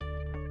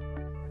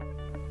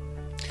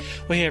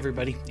Well, hey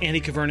everybody, Andy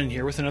Cavernan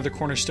here with another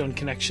Cornerstone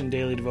Connection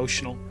Daily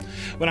Devotional.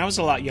 When I was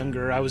a lot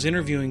younger, I was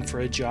interviewing for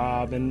a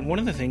job, and one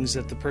of the things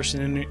that the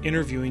person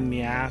interviewing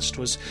me asked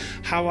was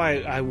how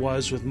I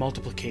was with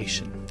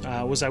multiplication.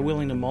 Was I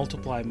willing to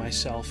multiply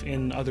myself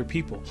in other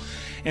people?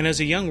 And as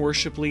a young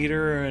worship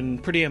leader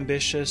and pretty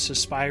ambitious,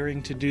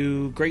 aspiring to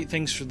do great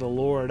things for the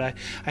Lord, I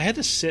had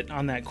to sit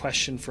on that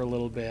question for a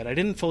little bit. I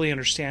didn't fully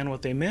understand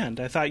what they meant.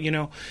 I thought,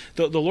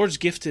 the Lord's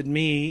gifted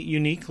me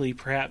uniquely,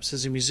 perhaps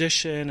as a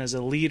musician, as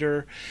a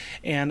leader,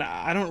 and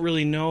I don't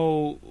really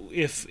know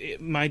if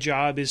my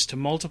job is to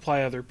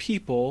multiply other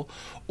people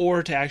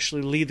or to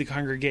actually lead the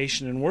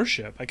congregation in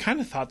worship. I kind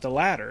of thought the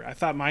latter. I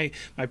thought my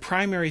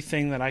primary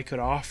thing that I could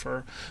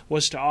offer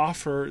was to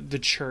offer the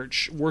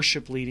church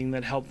worship leading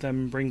that helped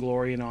them bring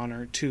glory and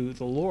honor to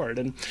the Lord.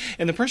 And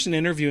the person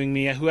interviewing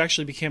me, who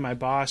actually became my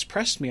boss,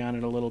 pressed me on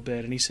it a little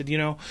bit, and he said,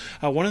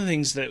 one of the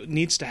things that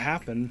needs to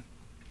happen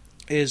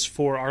is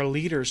for our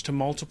leaders to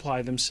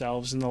multiply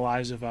themselves in the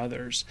lives of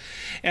others.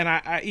 And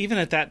I even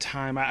at that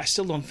time, I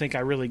still don't think I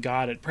really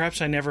got it. Perhaps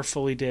I never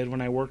fully did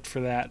when I worked for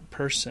that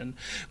person.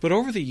 But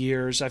over the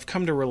years, I've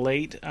come to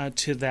relate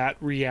to that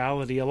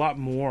reality a lot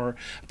more.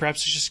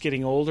 Perhaps it's just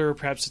getting older.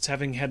 Perhaps it's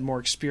having had more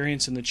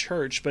experience in the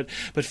church. But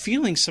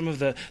feeling some of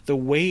the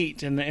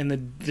weight and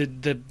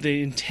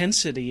the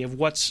intensity of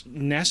what's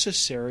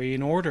necessary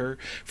in order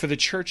for the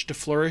church to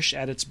flourish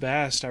at its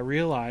best, I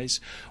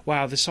realize,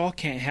 wow, this all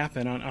can't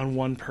happen on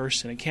one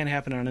person. It can't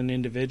happen on an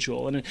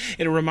individual. And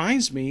it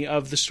reminds me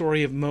of the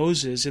story of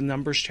Moses in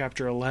Numbers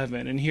chapter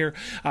 11. And here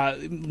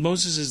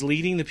Moses is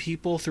leading the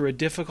people through a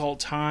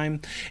difficult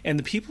time, and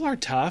the people are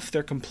tough.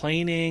 They're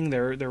complaining.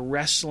 They're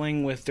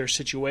wrestling with their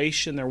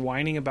situation. They're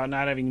whining about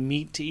not having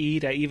meat to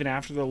eat, even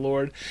after the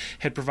Lord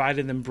had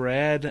provided them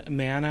bread,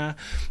 manna.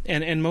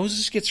 And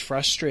Moses gets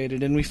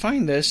frustrated. And we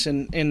find this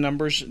in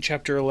Numbers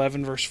chapter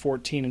 11, verse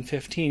 14 and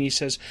 15. He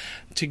says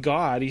to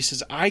God,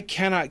 I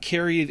cannot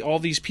carry all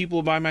these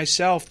people by myself.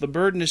 The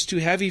burden is too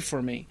heavy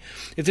for me.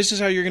 If this is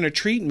how you're going to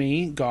treat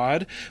me,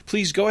 God,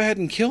 please go ahead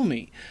and kill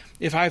me.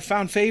 If I have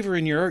found favor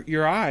in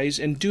your eyes,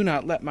 and do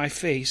not let me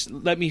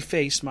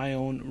face my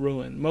own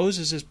ruin.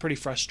 Moses is pretty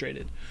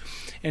frustrated.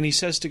 And he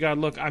says to God,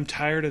 look, I'm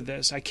tired of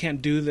this. I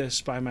can't do this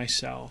by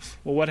myself.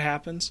 Well, what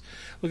happens?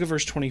 Look at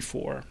verse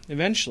 24.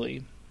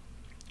 Eventually,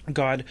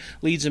 God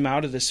leads him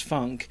out of this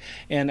funk.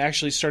 And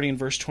actually, starting in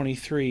verse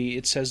 23,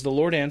 it says, the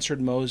Lord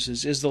answered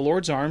Moses, is the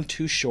Lord's arm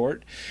too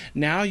short?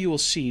 Now you will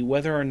see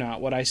whether or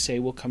not what I say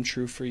will come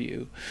true for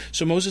you.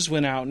 So Moses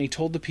went out, and he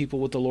told the people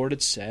what the Lord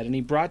had said, and he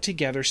brought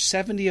together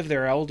 70 of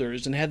their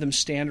elders and had them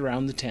stand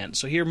around the tent.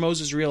 So here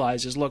Moses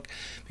realizes, look,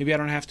 maybe I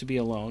don't have to be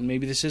alone.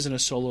 Maybe this isn't a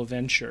solo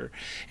venture.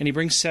 And he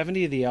brings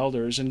 70 of the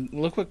elders, and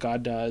look what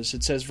God does.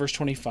 It says, verse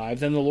 25,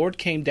 then the Lord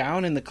came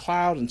down in the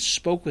cloud and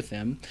spoke with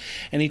him,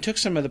 and he took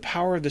some of the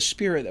power of the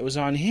Spirit that was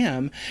on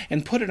him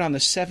and put it on the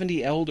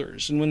 70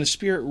 elders. And when the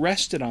Spirit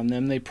rested on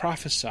them, they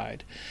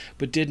prophesied,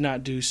 but did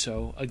not do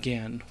so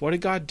again. What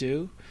did God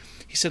do?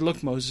 He said,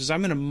 look, Moses,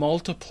 I'm going to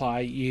multiply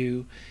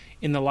you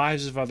in the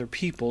lives of other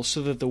people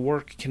so that the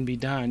work can be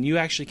done. You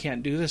actually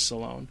can't do this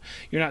alone.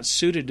 You're not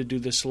suited to do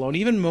this alone.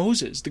 Even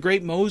Moses, the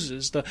great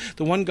Moses, the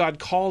one God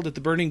called at the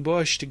burning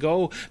bush to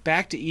go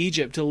back to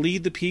Egypt, to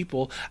lead the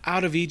people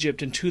out of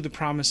Egypt and to the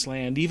promised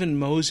land, even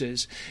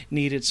Moses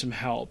needed some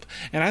help.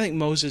 And I think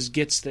Moses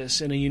gets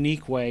this in a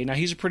unique way. Now,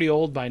 he's pretty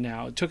old by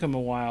now. It took him a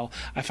while.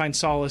 I find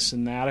solace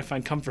in that. I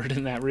find comfort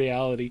in that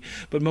reality.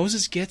 But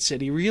Moses gets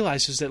it. He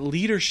realizes that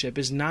leadership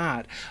is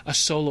not a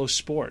solo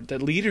sport,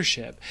 that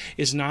leadership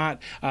is not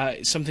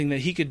something that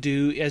he could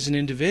do as an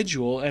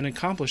individual and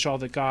accomplish all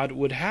that God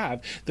would have.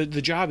 The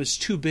job is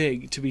too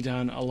big to be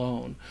done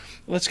alone.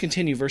 Let's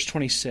continue, verse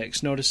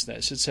 26. Notice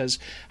this. It says,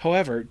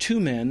 however,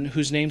 2 men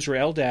whose names were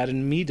Eldad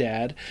and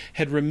Medad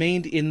had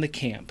remained in the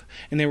camp,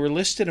 and they were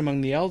listed among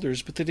the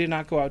elders, but they did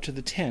not go out to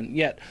the tent.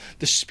 Yet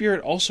the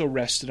Spirit also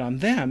rested on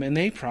them, and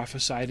they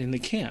prophesied in the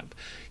camp.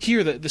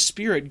 Here, the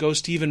Spirit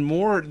goes to even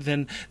more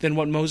than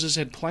what Moses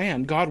had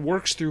planned. God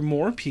works through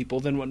more people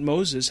than what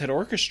Moses had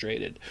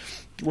orchestrated.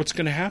 What's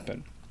going to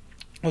happen?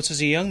 Well, it says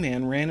a young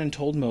man ran and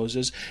told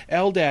Moses,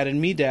 Eldad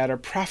and Medad are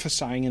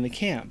prophesying in the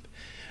camp.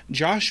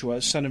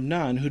 Joshua, son of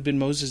Nun, who'd been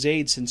Moses'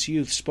 aide since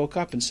youth, spoke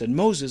up and said,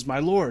 Moses, my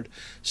Lord,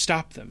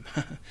 stop them.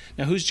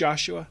 Now, who's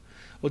Joshua?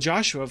 Well,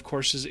 Joshua, of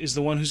course, is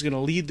the one who's going to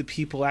lead the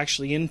people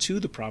actually into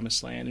the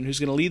promised land and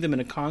who's going to lead them in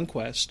a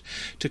conquest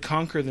to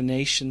conquer the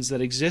nations that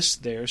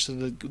exist there so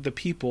that the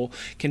people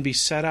can be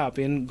set up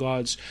in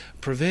God's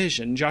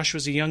provision.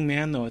 Joshua's a young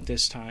man, though, at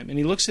this time, and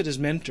he looks at his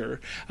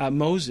mentor,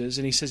 Moses,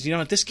 and he says, you know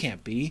what, this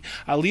can't be.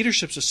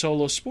 Leadership's a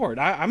solo sport.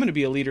 I'm going to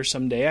be a leader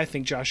someday. I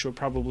think Joshua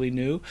probably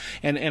knew,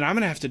 and I'm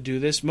going to have to do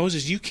this.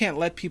 Moses, you can't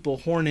let people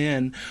horn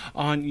in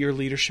on your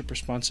leadership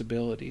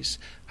responsibilities.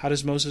 How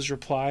does Moses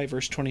reply?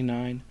 Verse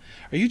 29,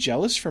 are you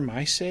jealous for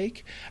my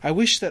sake? I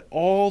wish that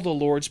all the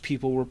Lord's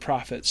people were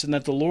prophets, and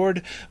that the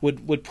Lord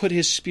would put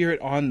his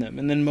Spirit on them.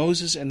 And then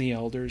Moses and the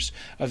elders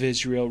of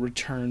Israel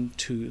returned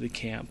to the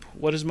camp.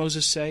 What does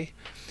Moses say?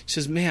 He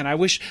says, man, I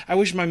wish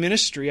my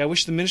ministry, I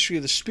wish the ministry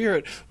of the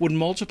Spirit would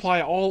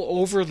multiply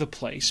all over the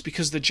place,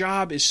 because the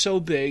job is so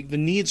big, the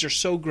needs are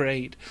so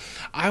great.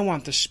 I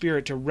want the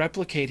Spirit to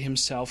replicate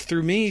himself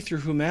through me, through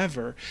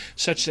whomever,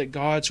 such that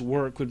God's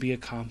work would be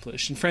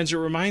accomplished. And friends, it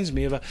reminds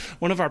me of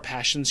one of our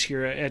passions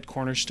here at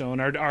Cornerstone,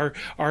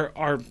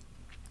 our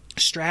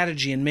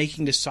strategy in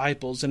making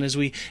disciples. And as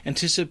we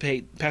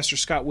anticipate Pastor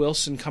Scott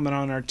Wilson coming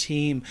on our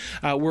team,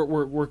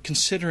 we're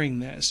considering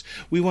this.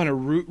 We want to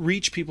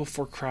reach people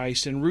for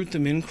Christ and root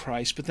them in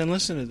Christ. But then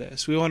listen to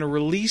this. We want to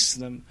release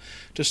them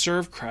to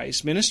serve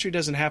Christ. Ministry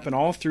doesn't happen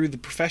all through the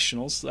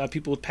professionals,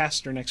 people with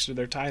pastor next to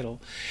their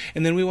title.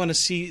 And then we want to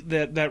see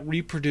that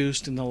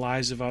reproduced in the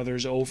lives of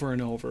others over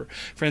and over.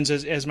 Friends,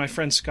 as my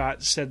friend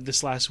Scott said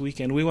this last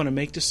weekend, we want to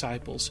make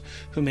disciples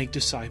who make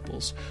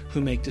disciples who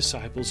make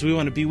disciples. We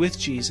want to be with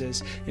Jesus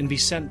and be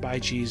sent by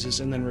Jesus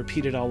and then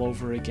repeat it all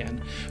over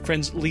again.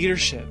 Friends,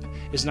 leadership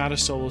is not a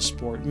solo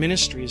sport.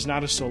 Ministry is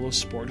not a solo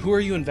sport. Who are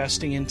you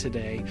investing in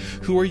today?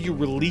 Who are you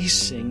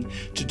releasing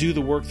to do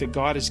the work that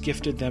God has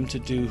gifted them to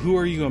do? Who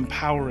are you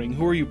empowering?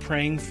 Who are you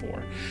praying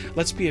for?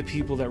 Let's be a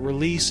people that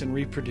release and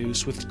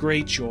reproduce with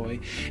great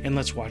joy, and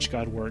let's watch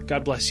God work.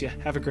 God bless you.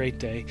 Have a great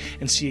day,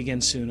 and see you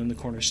again soon on the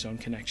Cornerstone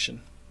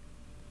Connection.